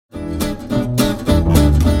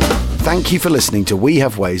Thank you for listening to We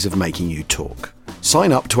Have Ways of Making You Talk.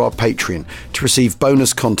 Sign up to our Patreon to receive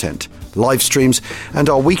bonus content, live streams, and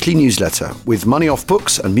our weekly newsletter with money off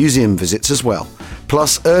books and museum visits as well,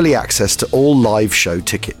 plus early access to all live show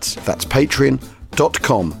tickets. That's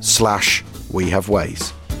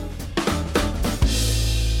patreon.com/wehaveways.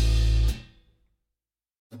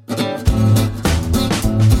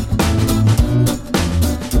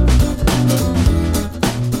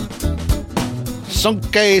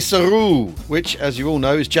 Sonke Saru, which, as you all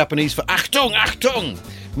know, is Japanese for Achtung, Achtung!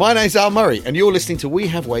 My name's Al Murray, and you're listening to We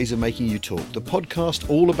Have Ways of Making You Talk, the podcast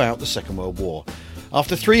all about the Second World War.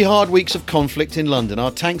 After 3 hard weeks of conflict in London,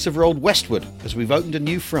 our tanks have rolled westward as we've opened a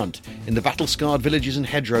new front in the battle-scarred villages and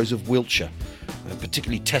hedgerows of Wiltshire,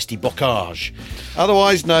 particularly testy Bocage,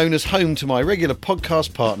 otherwise known as home to my regular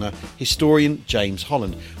podcast partner, historian James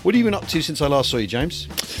Holland. What have you been up to since I last saw you, James?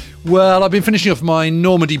 Well, I've been finishing off my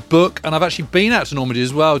Normandy book, and I've actually been out to Normandy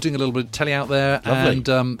as well, doing a little bit of telly out there. Lovely. And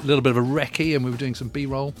a little bit of a recce, and we were doing some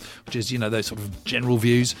B-roll, which is, those sort of general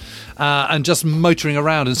views, and just motoring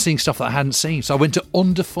around and seeing stuff that I hadn't seen. So I went to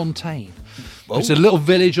Onderfontein. It's a little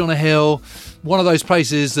village on a hill, one of those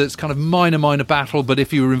places that's kind of minor battle, but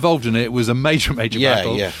if you were involved in it, it was a major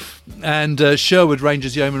battle. Yeah. And Sherwood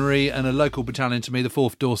Rangers Yeomanry and a local battalion to me, the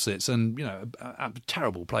 4th Dorsets, and, a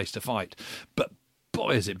terrible place to fight. But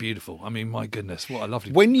boy, is it beautiful. I mean, my goodness, what a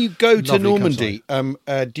lovely... When you go to Normandy, do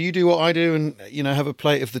you do what I do and, have a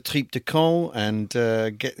plate of the tripe de con and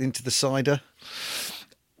get into the cider?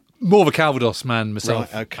 More of a Calvados man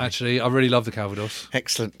myself, right, okay. Actually. I really love the Calvados.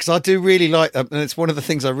 Excellent, because I do really like that, and it's one of the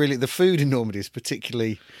things the food in Normandy is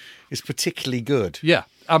particularly good. Yeah,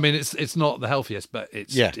 I mean, it's not the healthiest, but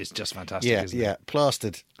it's just fantastic, isn't it? Yeah,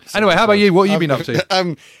 plastered. Anyway, how about you? What have you been up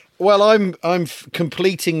to? Well, I'm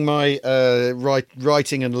completing my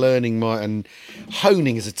writing and learning and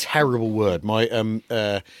honing is a terrible word. My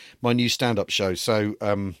new stand-up show. So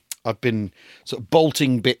I've been sort of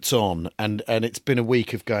bolting bits on, and it's been a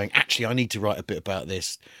week of going, actually, I need to write a bit about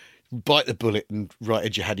this. Bite the bullet and write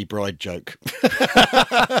a jihadi bride joke.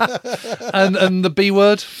 and the B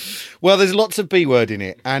word? Well, there's lots of B word in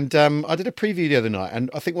it. And I did a preview the other night,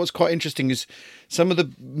 and I think what's quite interesting is some of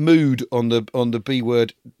the mood on the B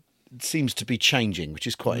word seems to be changing, which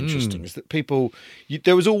is quite interesting. Is that people?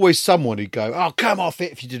 There was always someone who'd go, "Oh, come off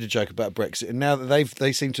it!" if you did a joke about Brexit, and now that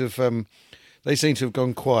they seem to have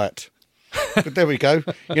gone quiet. But there we go.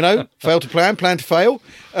 Fail to plan to fail.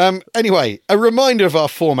 Anyway, a reminder of our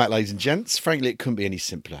format, ladies and gents. Frankly, it couldn't be any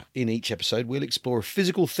simpler. In each episode, we'll explore a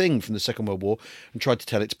physical thing from the Second World War and try to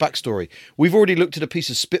tell its backstory. We've already looked at a piece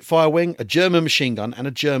of Spitfire wing, a German machine gun, and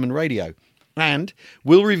a German radio. And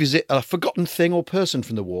we'll revisit a forgotten thing or person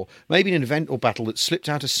from the war, maybe an event or battle that slipped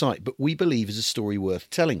out of sight, but we believe is a story worth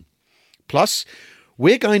telling. Plus,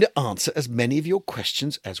 we're going to answer as many of your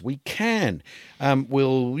questions as we can.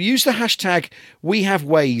 We'll use the hashtag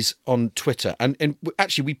WeHaveWays on Twitter. And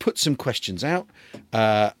actually, we put some questions out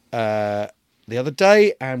the other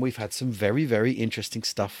day, and we've had some very, very interesting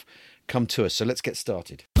stuff come to us. So let's get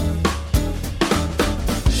started.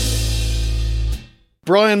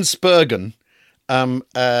 Brian Spurgeon on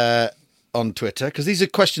Twitter, because these are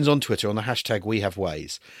questions on Twitter on the hashtag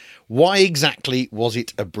WeHaveWays. Why exactly was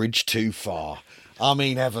it a bridge too far? I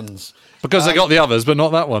mean, heavens. Because they got the others, but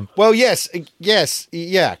not that one. Well, yes,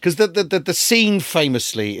 yeah. Because the scene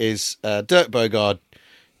famously is Dirk Bogarde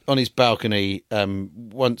on his balcony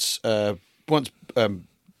once Sean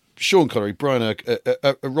Connery, Roy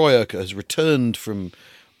Urquhart has returned from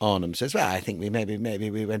Arnhem, says, "Well, I think maybe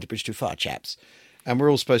we went a bridge too far, chaps." And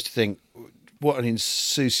we're all supposed to think, what an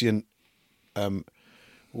insouciant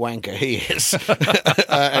wanker he is,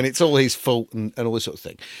 and it's all his fault and all this sort of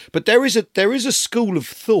thing. But there is a school of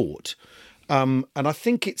thought, and I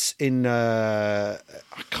think it's in I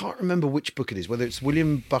can't remember which book it is, whether it's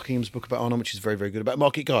William Buckingham's book about Arnhem, which is very, very good, about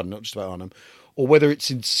Market Garden, not just about Arnhem, or whether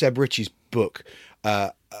it's in Seb Ritchie's book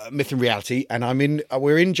Myth and Reality. And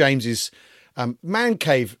we're in James's man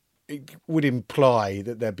cave. It would imply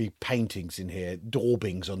that there'd be paintings in here,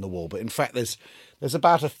 daubings on the wall, but in fact there's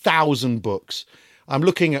about 1,000 books. I'm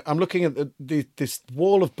looking at this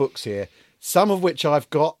wall of books here, some of which I've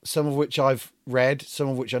got, some of which I've read, some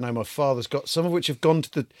of which I know my father's got, some of which have gone to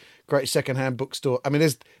the great second-hand bookstore. I mean,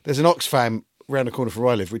 there's an Oxfam round the corner from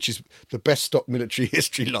where I live, which is the best stock military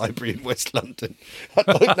history library in West London. I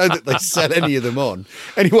don't know that they sell any of them on.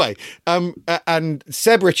 Anyway, and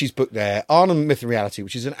Seb Ritchie's book there, Arnhem, Myth and Reality,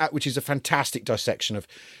 which is a fantastic dissection of,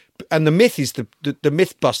 and the myth is the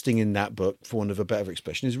myth busting in that book, for want of a better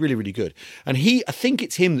expression, is really, really good. And I think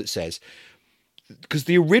it's him that says, because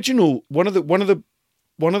the original one of the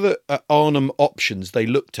Arnhem options they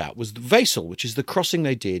looked at was the Wesel, which is the crossing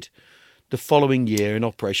they did the following year in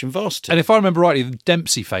Operation Varsity. And if I remember rightly,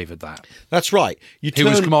 Dempsey favoured that. That's right. He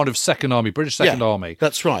was commander of Second Army, British Second Army.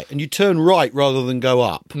 That's right. And you turn right rather than go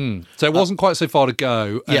up. So it wasn't quite so far to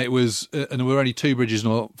go, and it was, and there were only 2 bridges,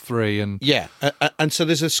 not 3. And and so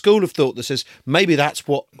there's a school of thought that says maybe that's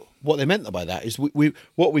what they meant by that is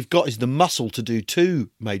what we've got is the muscle to do 2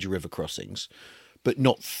 major river crossings, but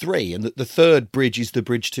not 3, and that the third bridge is the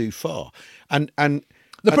bridge too far. And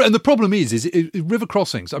the problem is river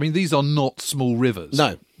crossings. I mean, these are not small rivers.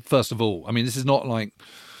 No. First of all, I mean, this is not like,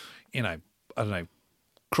 I don't know,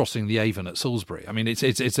 crossing the Avon at Salisbury. I mean, it's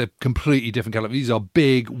a completely different caliber. These are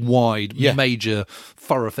big, wide, major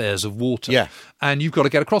thoroughfares of water. Yeah. And you've got to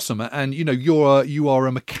get across them. And, you are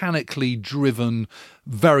a mechanically driven,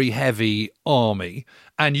 very heavy army,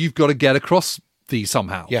 and you've got to get across these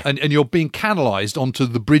somehow. Yeah. And you're being canalised onto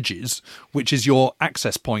the bridges, which is your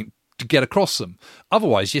access point to get across them.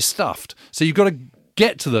 Otherwise, you're stuffed. So you've got to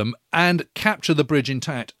get to them and capture the bridge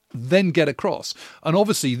intact, then get across. And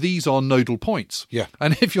obviously, these are nodal points. Yeah.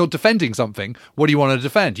 And if you're defending something, what do you want to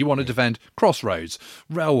defend? You want to defend crossroads,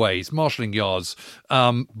 railways, marshalling yards,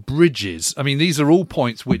 bridges. I mean, these are all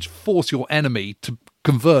points which force your enemy to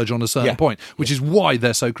converge on a certain point, which is why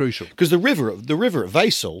they're so crucial. Because the river at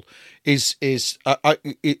Wesel is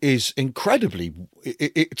incredibly.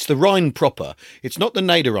 It's the Rhine proper. It's not the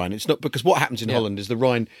Niederrhein. It's not, because what happens in Holland is the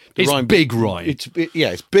Rhine. It's big Rhine.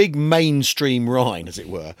 It's big mainstream Rhine, as it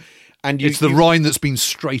were. And it's the Rhine that's been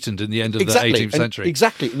straightened in the end of the 18th century.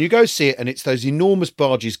 Exactly. And you go see it, and it's those enormous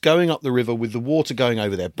barges going up the river with the water going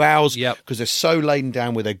over their bows because they're so laden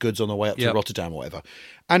down with their goods on the way up to Rotterdam or whatever.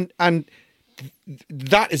 And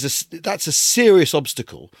that's a serious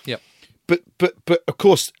obstacle. Yep. But of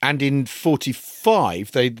course, and in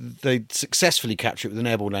 45 they successfully capture it with an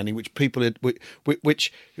airborne landing, which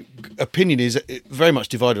which opinion is very much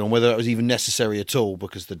divided on whether that was even necessary at all,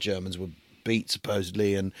 because the Germans were beat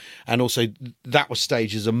supposedly, and also that was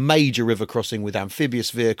staged as a major river crossing with amphibious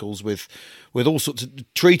vehicles, with all sorts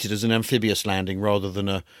of, treated as an amphibious landing rather than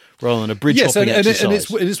a bridge hopping exercise.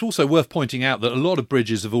 And it's also worth pointing out that a lot of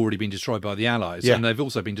bridges have already been destroyed by the Allies, and they've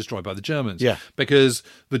also been destroyed by the Germans. Because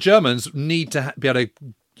the Germans need to be able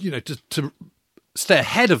to to stay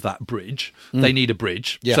ahead of that bridge. They need a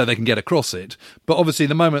bridge so they can get across it. But obviously,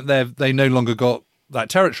 the moment they no longer got that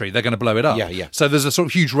territory, they're going to blow it up. So there's a sort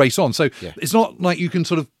of huge race on. So it's not like you can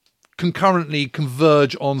sort of concurrently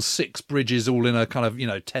converge on 6 bridges all in a kind of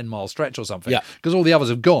 10-mile stretch or something, because all the others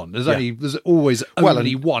have gone. There's always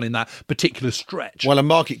only one in that particular stretch. Well, a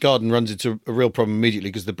Market Garden runs into a real problem immediately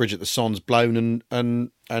because the bridge at the Son's blown,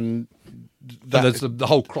 and there's the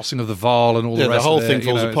whole crossing of the Vaal and all the rest. The whole of it, thing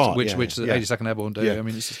falls apart. Which the 82nd Airborne do. I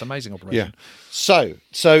mean, it's just an amazing operation. So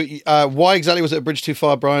why exactly was it a bridge too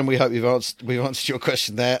far, Brian? We hope we've answered your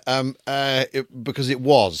question there. Because it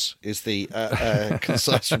is the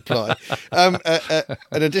concise reply. An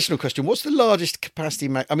additional question: what's the largest capacity?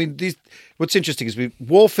 What's interesting is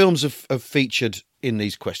war films have featured in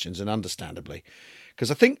these questions, and understandably. Because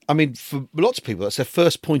I think, for lots of people, that's their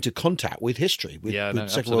first point of contact with history, with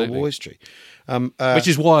Second World War history. Which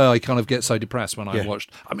is why I kind of get so depressed when I watched.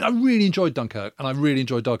 I really enjoyed Dunkirk, and I really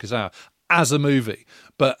enjoyed Darkest Hour as a movie,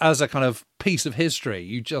 but as a kind of piece of history,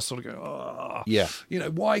 you just sort of go,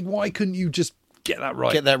 why couldn't you just get that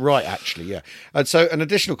right? Get that right, actually, yeah. And so an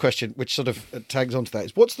additional question, which sort of tags onto that,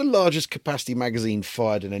 is what's the largest capacity magazine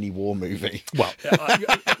fired in any war movie? Well,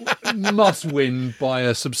 must win by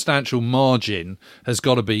a substantial margin has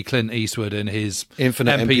got to be Clint Eastwood and his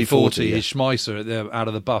Infinite MP40, his Schmeisser out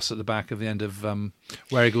of the bus at the back of the end of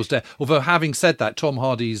Where Eagles Dare. Although, having said that, Tom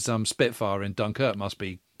Hardy's Spitfire in Dunkirk must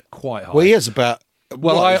be quite high. Well, he has about...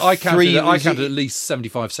 I counted at least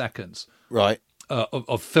 75 seconds. Right.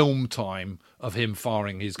 Of film time of him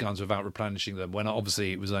firing his guns without replenishing them, when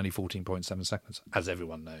obviously it was only 14.7 seconds, as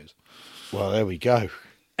everyone knows. Well, there we go.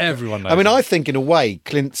 Everyone knows. I think in a way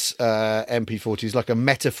Clint's MP40 is like a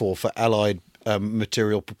metaphor for Allied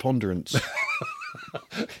material preponderance.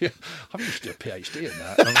 I think you should do a PhD in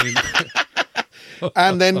that.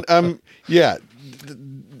 And then,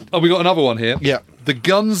 we got another one here. Yeah. The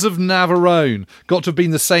guns of Navarone got to have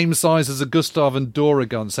been the same size as a Gustav and Dora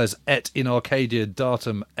gun, says Et in Arcadia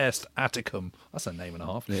datum est Atticum. That's a name and a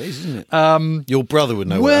half. It is, isn't it? Your brother would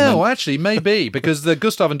know. Well, actually, maybe, because the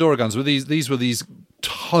Gustav and Dora guns were these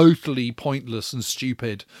totally pointless and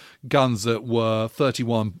stupid guns that were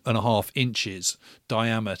 31.5 inches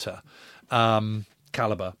diameter,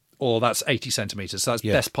 caliber, or that's 80 centimetres. So that's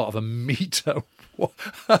best part of a metre.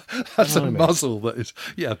 That's a muzzle that is,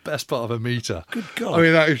 best part of a metre. Good God.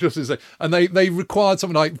 That is just insane. And they required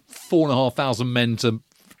something like 4,500 men to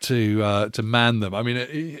to man them. I mean,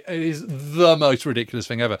 it is the most ridiculous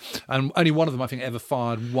thing ever, and only one of them I think ever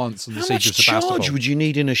fired once on the siege of Sebastopol. How much charge would you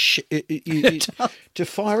need in to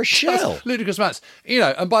fire a shell? Ludicrous amounts,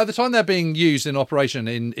 and by the time they're being used in operation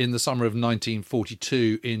in the summer of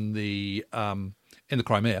 1942 in the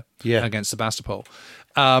Crimea against Sebastopol.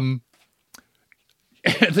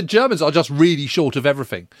 The Germans are just really short of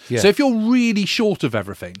everything. Yeah. So if you're really short of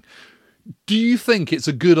everything, do you think it's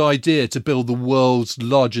a good idea to build the world's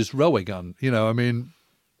largest railway gun? I mean,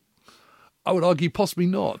 I would argue possibly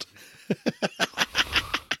not.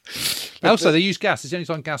 Also, they used gas. It's the only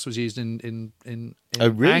time gas was used in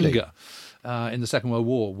anger in the Second World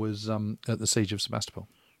War was at the siege of Sebastopol.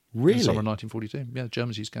 Really? In the summer of 1942. Yeah,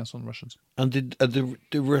 Germans used gas on the Russians. And did the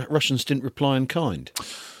Russians didn't reply in kind?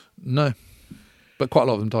 No. But quite a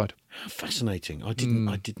lot of them died. Fascinating. I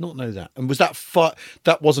did not know that. And was that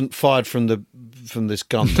that wasn't fired from this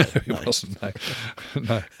gun? No, it wasn't. No.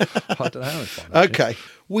 No. I don't know how it's fired. Okay.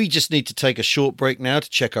 We just need to take a short break now to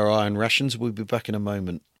check our iron rations. We'll be back in a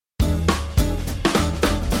moment.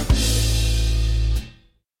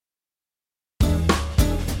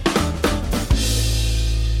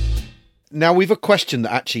 Now, we've a question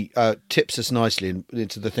that actually tips us nicely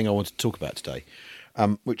into the thing I want to talk about today.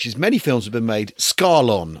 Which is many films have been made.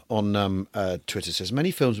 Scarlon on Twitter says many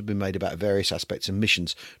films have been made about various aspects and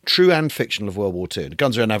missions, true and fictional, of World War II. And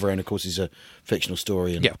Guns Around Navarone, of course, is a fictional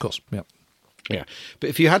story. And, yeah, of course. Yeah. But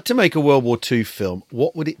if you had to make a World War II film,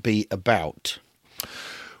 what would it be about?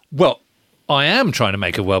 Well, I am trying to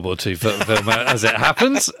make a World War II film as it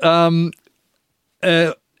happens.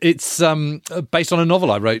 It's based on a novel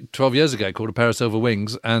I wrote 12 years ago called A Pair of Silver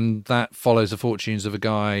Wings, and that follows the fortunes of a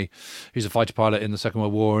guy who's a fighter pilot in the Second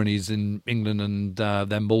World War, and he's in England and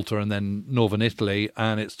then Malta and then northern Italy,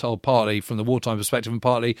 and it's told partly from the wartime perspective and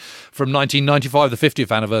partly from 1995, the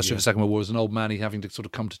 50th anniversary of the Second World War, as an old man, he's having to sort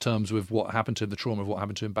of come to terms with what happened to him, the trauma of what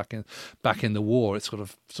happened to him back in the war. It's sort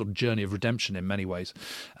of journey of redemption in many ways.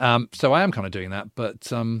 So I am kind of doing that,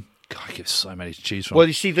 but... God, I give so many to choose from. Well,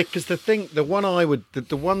 you see, because the one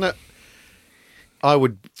that I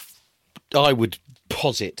would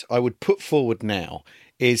posit, I would put forward now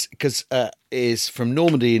is from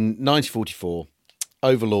Normandy in 1944,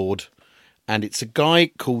 Overlord, and it's a guy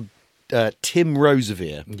called Tim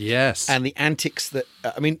Roosevelt. Yes, and the antics that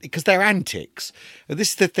because they're antics.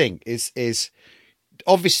 This is the thing is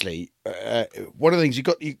obviously one of the things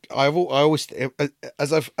I always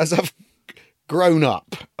as I've grown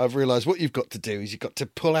up, I've realised what you've got to do is you've got to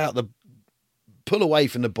pull away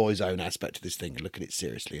from the boy's own aspect of this thing and look at it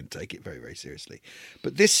seriously and take it very, very seriously.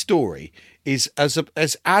 But this story is as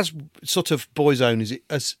sort of boy's own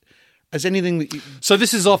as anything that you... So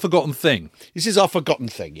this is our forgotten thing. This is our forgotten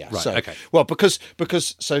thing, yeah. Right, so, okay. Well, because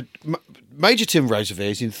Major Tim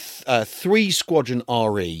Roosevelt is in 3 Squadron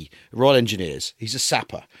RE, Royal Engineers. He's a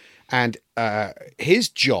sapper. And his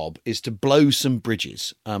job is to blow some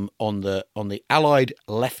bridges on the Allied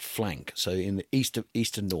left flank, so in the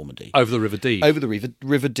eastern Normandy, over the River Dee.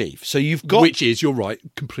 River Dee. So you've got, which is, you're right,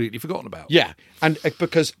 completely forgotten about. Yeah, and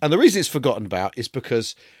the reason it's forgotten about is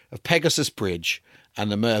because of Pegasus Bridge and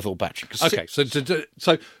the Merville Battery. Okay,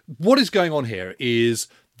 so what is going on here is.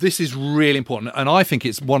 This is really important, and I think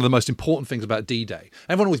it's one of the most important things about D-Day.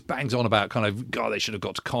 Everyone always bangs on about kind of, God, they should have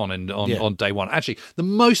got to Caen on day one. Actually, the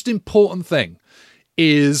most important thing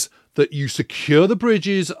is that you secure the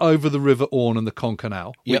bridges over the River Orne and the Caen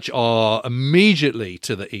Canal, which are immediately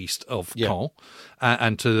to the east of Caen,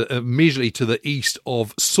 and immediately to the east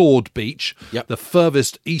of Sword Beach, the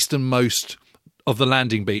furthest easternmost of the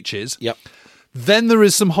landing beaches. Yep. Then there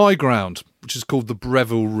is some high ground, which is called the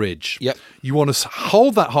Breville Ridge. Yep. You want to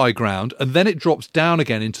hold that high ground, and then it drops down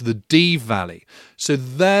again into the Dee Valley. So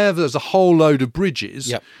there's a whole load of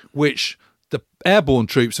bridges, which the airborne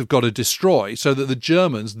troops have got to destroy so that the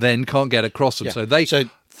Germans then can't get across them. So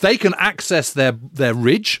they can access their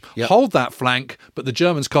ridge, hold that flank, but the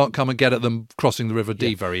Germans can't come and get at them crossing the River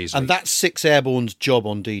Dee very easily. And that's 6 Airborne's job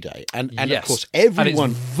on D-Day. And of course, everyone...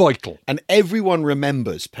 And it's vital. And everyone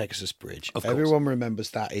remembers Pegasus Bridge. Everyone remembers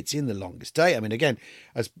that. It's in The Longest Day. I mean, again,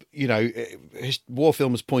 as you know, war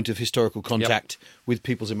film's point of historical contact with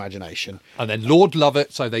people's imagination. And then Lord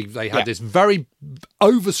Lovat, so they had this very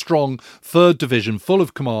overstrong 3rd Division full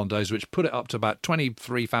of commandos, which put it up to about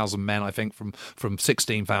 23,000 men, I think, from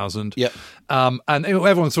 16,000. And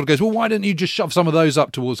everyone sort of goes, well, why didn't you just shove some of those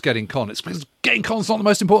up towards getting Caen? It's because getting Caen's not the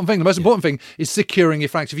most important thing. The most important thing is securing your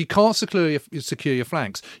flanks. If you can't secure your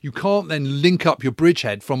flanks, you can't then link up your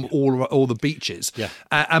bridgehead from all the beaches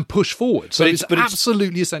and push forward. So it's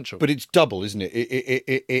absolutely essential. But it's double, isn't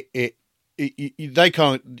it? you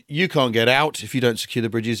can't get out if you don't secure the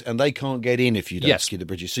bridges, and they can't get in if you don't secure the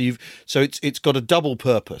bridges. So it's got a double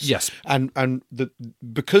purpose. Yes,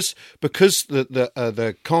 because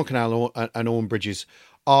the Caen Canal and Orme bridges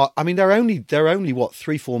are, I mean, they're only what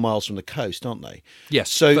 3-4 miles from the coast, aren't they?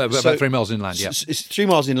 Yes. So about 3 miles inland. Yeah, it's 3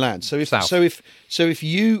 miles inland. So if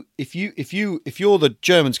you're the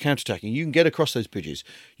Germans counterattacking, you can get across those bridges.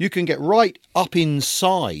 You can get right up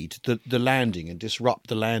inside the landing and disrupt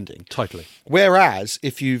the landing totally. Whereas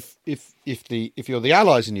if you're the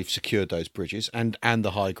Allies and you've secured those bridges and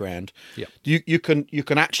the high ground, you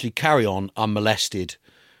can actually carry on unmolested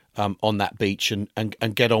on that beach and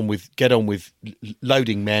get on with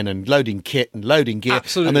loading men and loading kit and loading gear.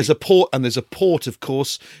 Absolutely. And there's a port, of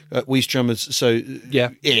course, Weestrumers. So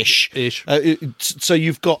ish. So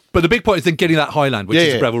you've got. But the big point is then getting that highland, which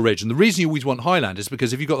is Breville Ridge. And the reason you always want highland is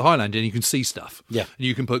because if you've got the highland, then you can see stuff. Yeah. And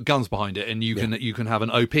you can put guns behind it, and you can have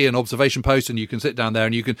an OP, an observation post, and you can sit down there,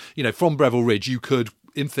 and you can, from Breville Ridge, you could,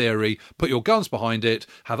 in theory, put your guns behind it,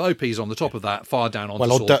 have OPs on the top of that, fire down onto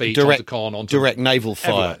Sword Beach, onto Caen, onto direct naval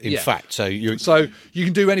fire. Everywhere. In fact, so you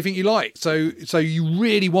can do anything you like. So you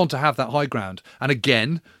really want to have that high ground. And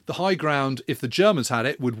again, the high ground, if the Germans had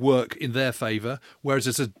it, would work in their favour. Whereas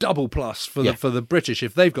it's a double plus for the British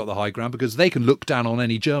if they've got the high ground, because they can look down on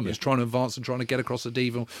any Germans trying to advance and trying to get across the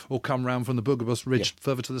Dive or come round from the Bugabus Ridge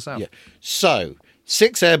further to the south. Yeah. So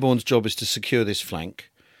 6 Airborne's job is to secure this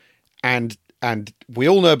flank, and we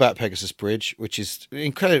all know about Pegasus Bridge, which is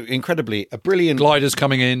incredibly a brilliant... Gliders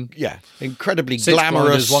coming in. Yeah, incredibly 6 glamorous.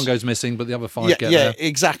 Gliders, one goes missing, but the other 5 get there. Yeah,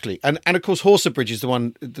 exactly. And of course, Horsa Bridge is the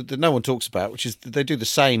one that no one talks about, which is they do the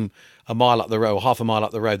same a mile up the road, or half a mile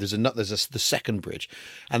up the road. There's the second bridge.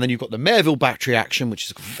 And then you've got the Mayorville Battery action, which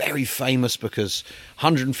is very famous because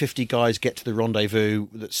 150 guys get to the rendezvous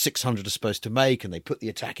that 600 are supposed to make, and they put the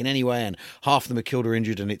attack in anyway, and half of them are killed or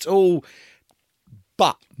injured, and it's all...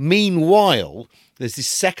 But meanwhile, there's this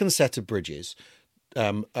second set of bridges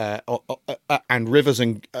and rivers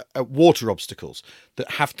and water obstacles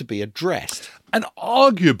that have to be addressed. And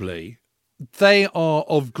arguably, they are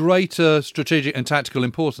of greater strategic and tactical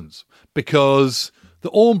importance, because the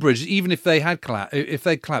Orme Bridge, even if they had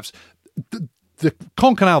collapsed, the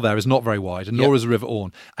Caen Canal there is not very wide, and nor is the River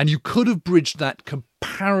Orne, and you could have bridged that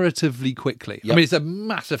comparatively quickly. I mean, it's a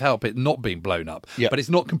massive help it not being blown up, but it's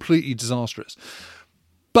not completely disastrous.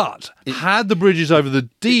 But had the bridges over the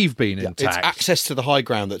Dive been intact, it's access to the high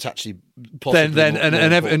ground that's actually possibly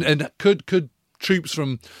and could troops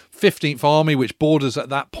from 15th Army, which borders at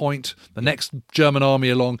that point the next German army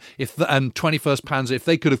along, and 21st Panzer, if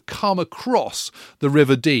they could have come across the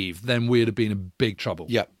River Dive, then we'd have been in big trouble.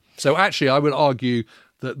 Yeah. So actually, I would argue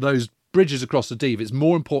that those bridges across the Dive, it's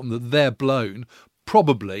more important that they're blown,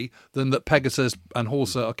 probably, than that Pegasus and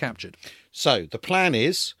Horsa are captured. So the plan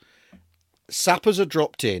is, sappers are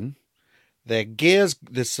dropped in, their gears,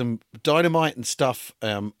 there's some dynamite and stuff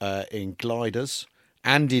in gliders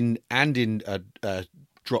and in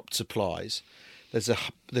dropped supplies. There's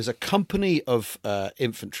a company of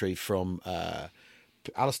infantry from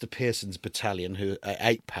Alistair Pearson's battalion, who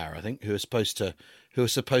 8 Power, I think, who are supposed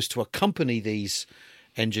to accompany these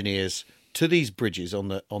engineers to these bridges on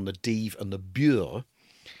the Dive and the Bure.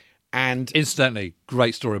 And incidentally,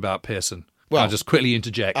 great story about Pearson. Well, I'll just quickly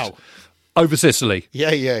interject. Over Sicily.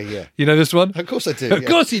 Yeah. You know this one? Of course I do. Of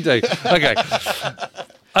course you do. Okay.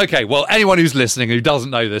 Okay, well, anyone who's listening who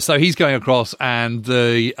doesn't know this, so he's going across, and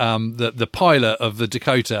the pilot of the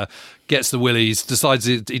Dakota gets the willies, decides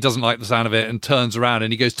he doesn't like the sound of it, and turns around,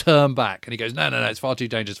 and he goes, turn back. And he goes, no, it's far too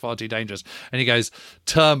dangerous. And he goes,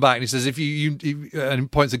 turn back. And he says, if you and he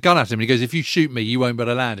points a gun at him, and he goes, if you shoot me, you won't be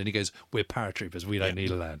able to land. And he goes, we're paratroopers, we don't need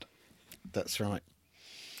to land. That's right.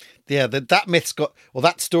 Yeah,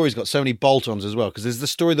 that story's got so many bolt-ons as well, because there's the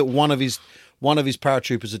story that one of his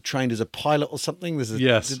paratroopers had trained as a pilot or something. There's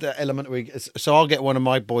that element so I'll get one of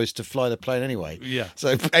my boys to fly the plane anyway. Yeah.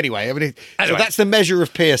 So anyway, so that's the measure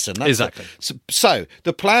of Pearson. That's exactly. So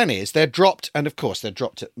the plan is they're dropped, and of course they're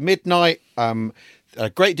dropped at midnight. A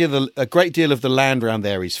great deal of the land around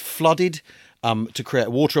there is flooded. To create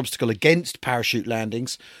a water obstacle against parachute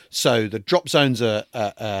landings. So the drop zones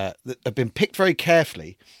have been picked very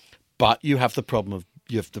carefully, but you have the problem of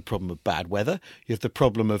bad weather. You have the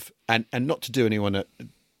problem of and not to do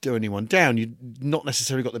anyone down. You've not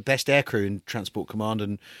necessarily got the best aircrew in Transport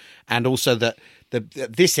Command, and also that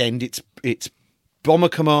at this end it's Bomber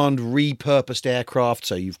Command repurposed aircraft.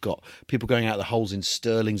 So you've got people going out the holes in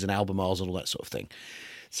Stirlings and Albemarles and all that sort of thing.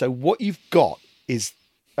 So what you've got is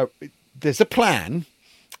there's a plan,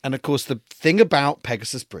 and of course the thing about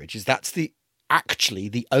Pegasus Bridge is that's actually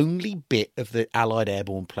the only bit of the Allied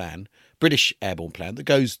airborne plan, British airborne plan, that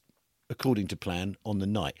goes according to plan on the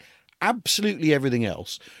night. Absolutely everything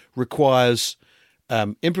else requires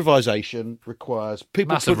improvisation, requires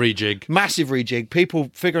people massive rejig,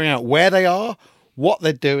 people figuring out where they are, what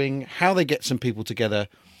they're doing, how they get some people together.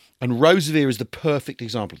 And Roseveare is the perfect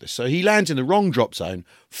example of this. So he lands in the wrong drop zone,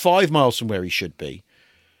 5 miles from where he should be.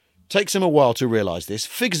 Takes him a while to realise this,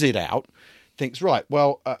 figures it out, thinks, right,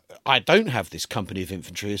 well, I don't have this company of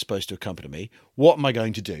infantry who's supposed to accompany me. What am I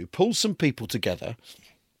going to do? Pulls some people together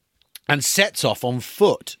and sets off on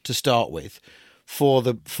foot to start with for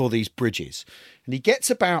these bridges. And he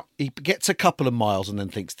gets a couple of miles and then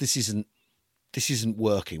thinks, this isn't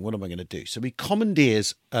working. What am I going to do? So he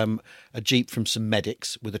commandeers a jeep from some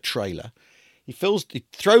medics with a trailer. He throws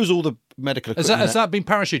all the medical equipment. Has that been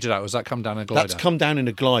parachuted out, or has that come down in a glider? That's come down in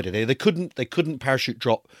a glider. They couldn't parachute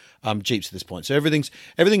drop jeeps at this point. So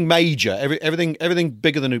everything major, everything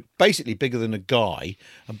basically bigger than a guy,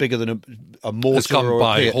 and bigger than a mortar has come or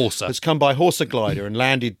by a Horsa. Has come by Horsa glider and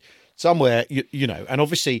landed somewhere, you know, and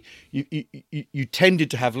obviously you tended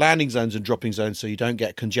to have landing zones and dropping zones, so you don't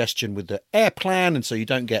get congestion with the air plan, and so you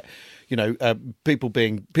don't get, you know, people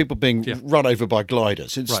being run over by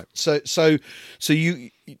gliders. Right. So you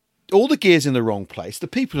all the gear's in the wrong place, the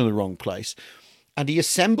people in the wrong place, and he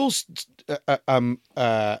assembles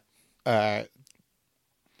a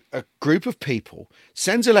group of people,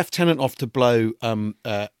 sends a lieutenant off to blow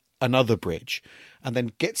another bridge, and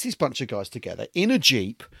then gets this bunch of guys together in a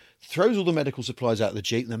jeep, throws all the medical supplies out of the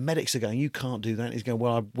jeep, and the medics are going, you can't do that. And he's going,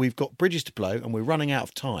 well, we've got bridges to blow and we're running out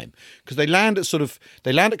of time. Because they land at kind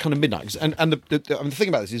of midnight. And the thing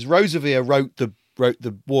about this is Roseveare wrote the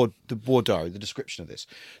war diary, the description of this.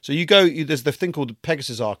 So there's the thing called the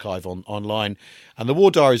Pegasus Archive online, and the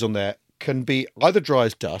war diaries on there can be either dry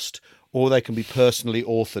as dust, or they can be personally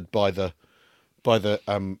authored by the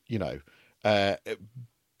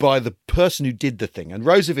person who did the thing. And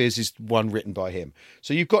Roseveare's is one written by him.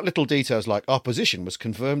 So you've got little details like our position was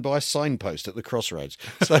confirmed by a signpost at the crossroads.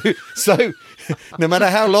 So no matter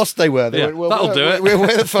how lost they were, they went, well, that'll do it.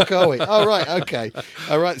 Where the fuck are we? Oh, right, okay.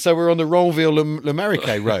 All right, so we're on the Ronville-Le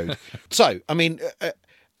Mariquet road. So, I mean,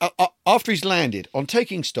 after he's landed, on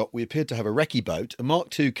taking stock, we appeared to have a recce boat, a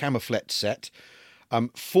Mark II camouflette set,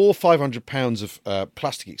 4 500 pounds of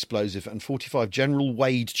plastic explosive, and 45 general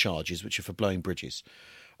Wade charges, which are for blowing bridges.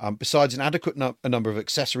 Besides an adequate number of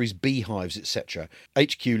accessories, beehives, etc.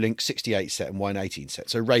 HQ Link 68 set and Wine 18 set,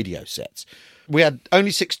 so radio sets. We had only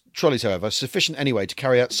 6 trolleys, however, sufficient anyway to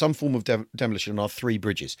carry out some form of demolition on our 3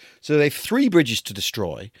 bridges. So they've 3 bridges to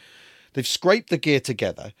destroy. They've scraped the gear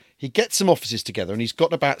together. He gets some officers together, and he's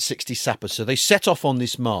got about 60 sappers. So they set off on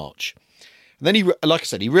this march. And then he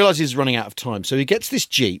realises he's running out of time. So he gets this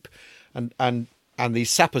jeep and these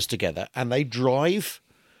sappers together, and they drive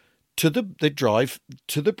to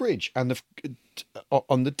the bridge and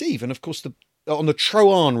on the Dive, and of course on the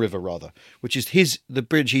Troarn River rather, which is the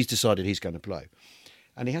bridge he's decided he's going to blow.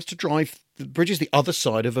 And he has to drive. The bridge is the other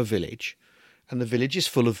side of a village, and the village is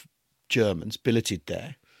full of Germans billeted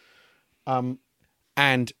there.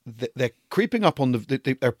 And they're creeping up on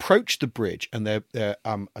they approach the bridge, and a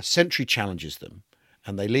sentry challenges them,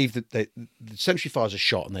 and they leave. The sentry fires a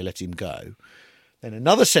shot, and they let him go. Then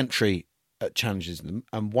another sentry challenges them,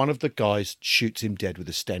 and one of the guys shoots him dead with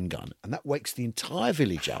a Sten gun, and that wakes the entire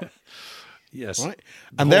village up. Yes, right.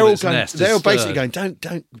 And they're all going. They're basically going,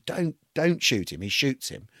 don't shoot him. He shoots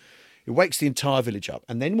him. It wakes the entire village up,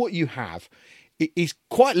 and then what you have is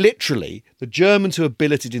quite literally the Germans who are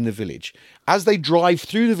billeted in the village, as they drive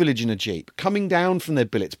through the village in a jeep, coming down from their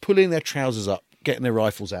billets, pulling their trousers up, getting their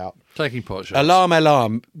rifles out, taking pot shots.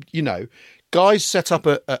 Alarm! You know, guys set up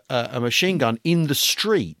a machine gun in the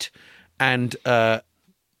street, and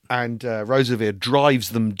Roseveare drives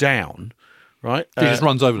them down. Right, he just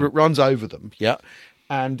runs over them. Runs over them. Yeah,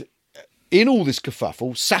 and in all this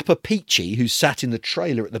kerfuffle, Sapper Peachy, who's sat in the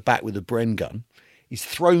trailer at the back with a Bren gun, is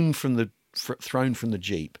thrown from the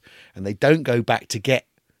jeep, and they don't go back to get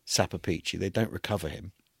Sapper Peachy. They don't recover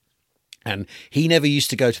him, and he never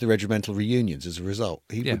used to go to the regimental reunions as a result.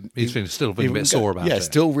 He's still feeling a bit sore about it. Yeah,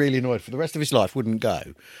 still really annoyed. For the rest of his life, wouldn't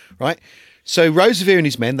go. Right, so Roseveare and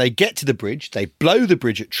his men, they get to the bridge, they blow the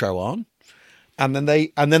bridge at Troarn, and then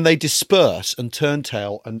they disperse and turn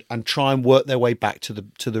tail and try and work their way back to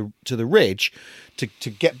the ridge to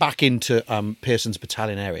get back into Pearson's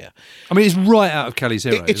battalion area. I mean, it's right out of Kelly's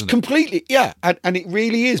Hero. It's completely and it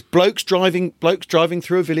really is blokes driving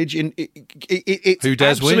through a village. It's Who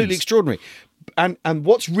dares absolutely wins. extraordinary. And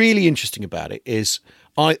what's really interesting about it is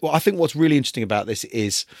I think what's really interesting about this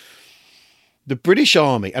is the British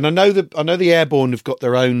Army, and I know the airborne have got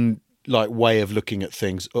their own like way of looking at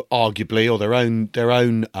things, arguably, or their own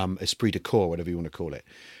esprit de corps, whatever you want to call it.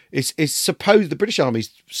 the British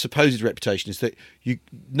Army's supposed reputation is that you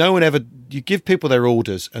give people their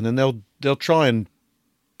orders, and then they'll try and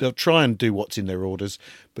do what's in their orders,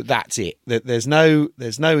 but that's it. There's no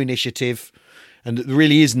initiative, and there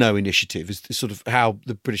really is no initiative. Is sort of how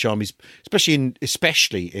the British Army's,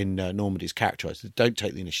 especially in Normandy, is characterised. They don't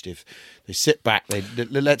take the initiative. They sit back. They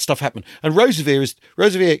let stuff happen. And Roosevelt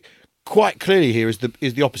quite clearly here is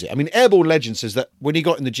the opposite. I mean, Airborne legend says that when he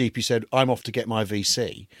got in the Jeep, he said, "I'm off to get my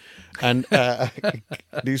VC," and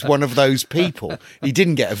he's one of those people. He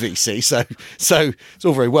didn't get a VC, so it's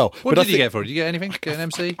all very well. What did he get for it? Did you get anything? Get an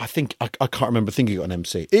MC? I think I can't remember thinking he got an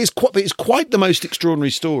MC. It's quite the most extraordinary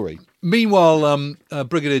story. Meanwhile,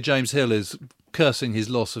 Brigadier James Hill is cursing his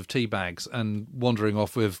loss of tea bags and wandering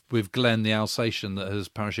off with Glenn the Alsatian that has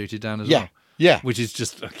parachuted down as well. Yeah, which is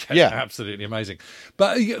just absolutely amazing.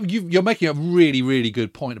 But you're making a really, really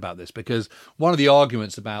good point about this, because one of the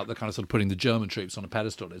arguments about the kind of sort of putting the German troops on a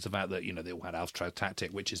pedestal is about that, they all had Auftrag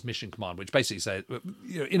tactic, which is mission command, which basically says,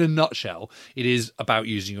 in a nutshell, it is about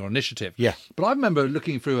using your initiative. Yeah. But I remember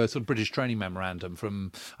looking through a sort of British training memorandum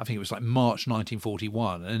from, I think it was like March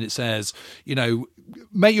 1941, and it says,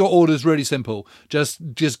 make your orders really simple. Just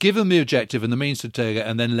give them the objective and the means to take it,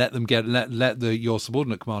 and then let your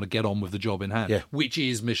subordinate commander get on with the job in hand, which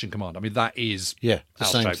is mission command. I mean, that is the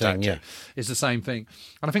same thing. Yeah, it's the same thing.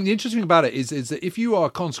 And I think the interesting thing about it is that if you are a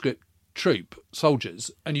conscript troop,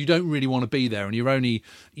 soldiers, and you don't really want to be there, and you're only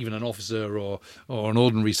even an officer or an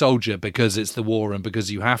ordinary soldier because it's the war and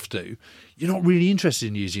because you have to, you're not really interested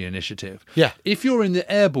in using initiative. Yeah. If you're in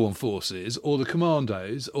the airborne forces or the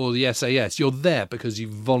commandos or the SAS, you're there because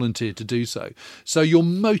you've volunteered to do so. So you're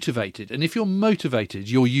motivated, and if you're motivated,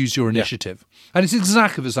 you'll use your initiative. And it's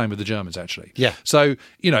exactly the same with the Germans, actually. Yeah. So,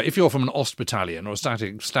 if you're from an Ost battalion or a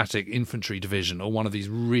static infantry division or one of these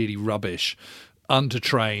really rubbish,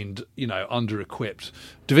 undertrained, under-equipped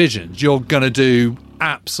divisions, you're going to do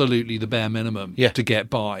absolutely the bare minimum to get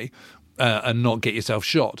by and not get yourself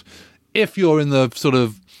shot. If you're in the sort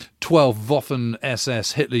of 12 Waffen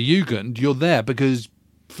SS Hitler Jugend, you're there because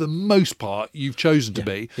for the most part you've chosen to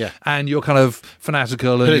be, and you're kind of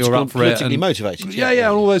fanatical and you're up for it, politically motivated, and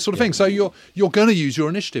all those sort of things. So you're going to use your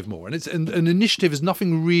initiative more, and an initiative is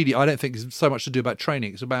nothing really, I don't think, is so much to do about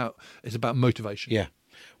training. It's about motivation. Yeah.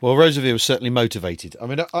 Well, Roosevelt was certainly motivated. I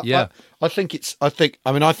mean, I think it's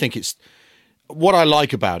what I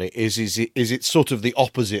like about it is it's sort of the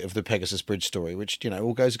opposite of the Pegasus Bridge story, which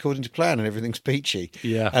all goes according to plan and everything's peachy.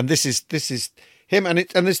 Yeah, and this is him, and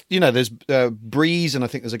this there's Breeze, and I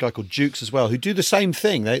think there's a guy called Jukes as well who do the same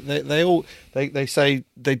thing. They all say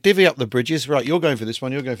they divvy up the bridges. Right, you're going for this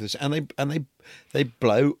one, you're going for this, and they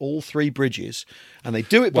blow all three bridges, and they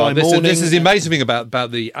do it by morning. This is the amazing thing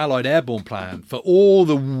about the Allied airborne plan. For all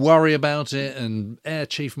the worry about it, and Air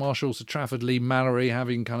Chief Marshal Sir Trafford Lee Mallory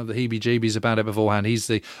having kind of the heebie-jeebies about it beforehand, he's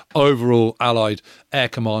the overall Allied air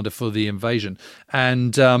commander for the invasion,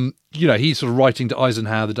 and he's sort of writing to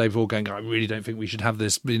Eisenhower the day before, going, "I really don't think we should have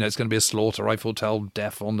this. It's going to be a slaughter. I foretell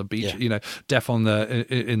death on the beach. Death on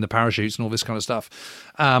in the parachutes and all this kind of stuff."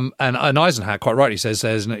 And Eisenhower quite rightly says,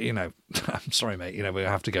 "I'm sorry, mate. We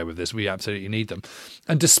have to go with this. We absolutely need them."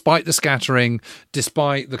 And despite the scattering,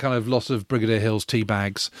 despite the kind of loss of Brigadier Hill's tea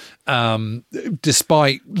bags,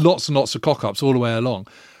 despite lots and lots of cock-ups all the way along,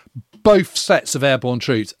 both sets of airborne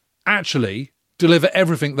troops actually deliver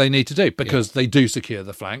everything they need to do, because they do secure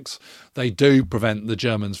the flanks, they do prevent the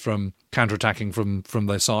Germans from counterattacking from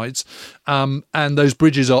their sides, and those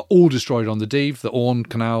bridges are all destroyed on the Dives. The Orne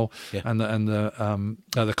Canal and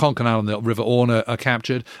the Caen Canal and the River Orne are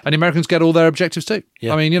captured, and the Americans get all their objectives too.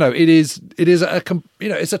 I mean, it is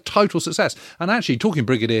it's a total success. And actually, talking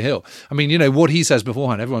Brigadier Hill, I mean, what he says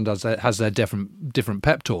beforehand, everyone has their different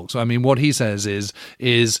pep talks. I mean, what he says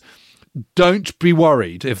is don't be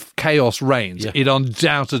worried if chaos reigns. It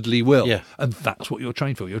undoubtedly will. And that's what you're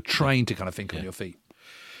trained for. You're trained to kind of think on your feet.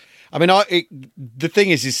 I mean, the thing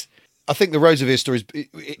is I think the Roosevelt story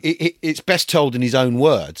it's best told in his own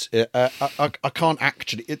words. I can't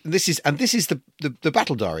actually. This is the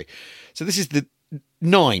battle diary. So this is the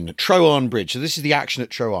 9 Troarn Bridge. So this is the action at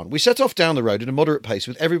Troarn. We set off down the road at a moderate pace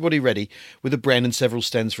with everybody ready with a Bren and several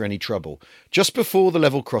Stens for any trouble. Just before the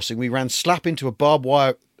level crossing, we ran slap into a barbed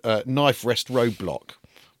wire knife rest roadblock.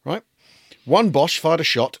 Right. One Boche fired a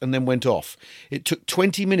shot and then went off. It took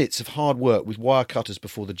 20 minutes of hard work with wire cutters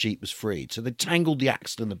before the Jeep was freed. So they tangled the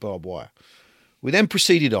axle and the barbed wire. We then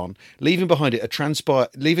proceeded on, leaving behind it transpired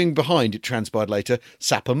later,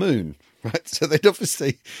 Sapper Moon. Right. So they'd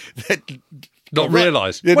obviously Not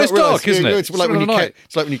realise. Yeah, Well, it's not realise. dark, isn't it? It's like, when you night.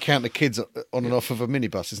 it's like when you count the kids on and off of a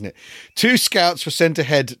minibus, isn't it? 2 scouts were sent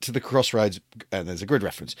ahead to the crossroads, and there's a grid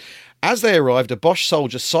reference. As they arrived, a Boche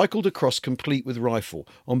soldier cycled across complete with rifle.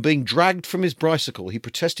 On being dragged from his bicycle, he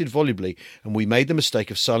protested volubly, and we made the mistake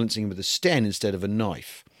of silencing him with a sten instead of a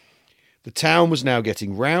knife. The town was now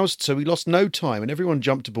getting roused, so we lost no time and everyone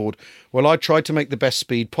jumped aboard while I tried to make the best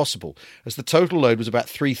speed possible. As the total load was about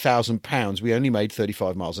 £3,000, we only made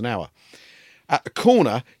 35 miles an hour. At the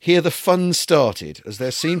corner, here the fun started, as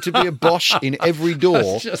there seemed to be a Boche in every door.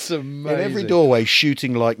 That's just amazing. In every doorway,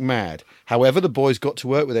 shooting like mad. However, the boys got to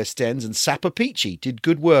work with their stens, and Sapper Peachy did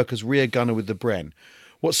good work as rear gunner with the Bren.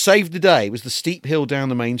 What saved the day was the steep hill down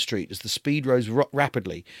the main street as the speed rose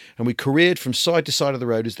rapidly, and we careered from side to side of the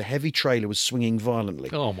road as the heavy trailer was swinging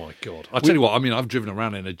violently. Oh, my God. I tell you what, I mean, I've driven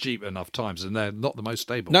around in a Jeep enough times, and they're not the most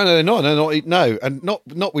stable. No, they're not. No, and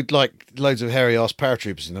not with, like, loads of hairy-ass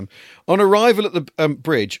paratroopers in them. On arrival at the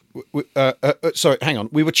bridge... We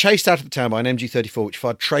were chased out of the town by an MG-34, which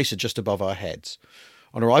fired tracer just above our heads.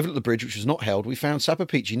 On arrival at the bridge, which was not held, we found Sapper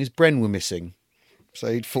Peachy and his Bren were missing.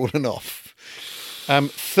 So he'd fallen off.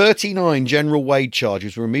 39 General Wade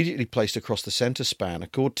charges were immediately placed across the centre span. A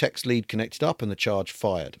Cortex lead connected up and the charge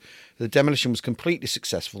fired. The demolition was completely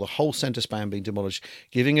successful, the whole centre span being demolished,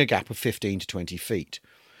 giving a gap of 15 to 20 feet.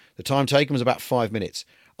 The time taken was about 5 minutes.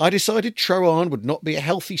 I decided Troarn would not be a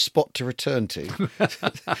healthy spot to return to.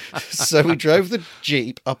 So we drove the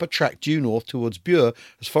Jeep up a track due north towards Bure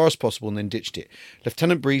as far as possible and then ditched it.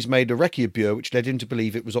 Lieutenant Breeze made a recce of Bure, which led him to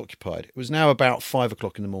believe it was occupied. It was now about 5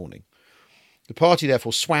 o'clock in the morning. The party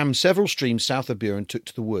therefore swam several streams south of Bure and took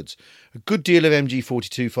to the woods. A good deal of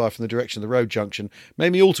MG-42 fire from the direction of the road junction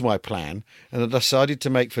made me alter my plan, and I decided to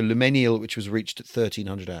make for Le Mesnil, which was reached at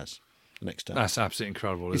 1300 hours the next day. That's absolutely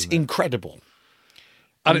incredible, isn't It's incredible.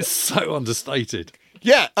 And it's so understated.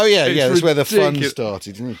 Yeah, yeah, that's where the fun ridiculous.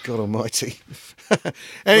 started. Oh, God almighty.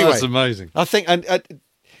 Anyway, That's amazing. I think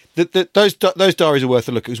those diaries are worth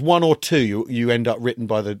a look. It was 1 or 2 you end up written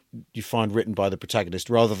by the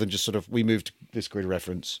protagonist, rather than just sort of, we moved this grid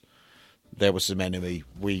reference, there was some enemy,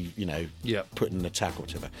 we put in an attack or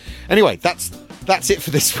whatever. Anyway, that's it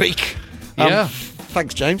for this week. Yeah.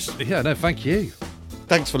 Thanks, James. Yeah, no, thank you.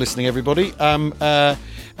 Thanks for listening, everybody.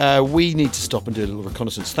 We need to stop and do a little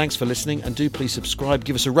reconnaissance. Thanks for listening, and do please subscribe,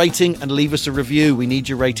 give us a rating, and leave us a review. We need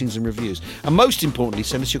your ratings and reviews. And most importantly,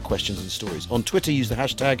 send us your questions and stories. On Twitter, use the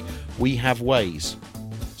hashtag #WeHaveWays.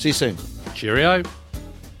 See you soon. Cheerio.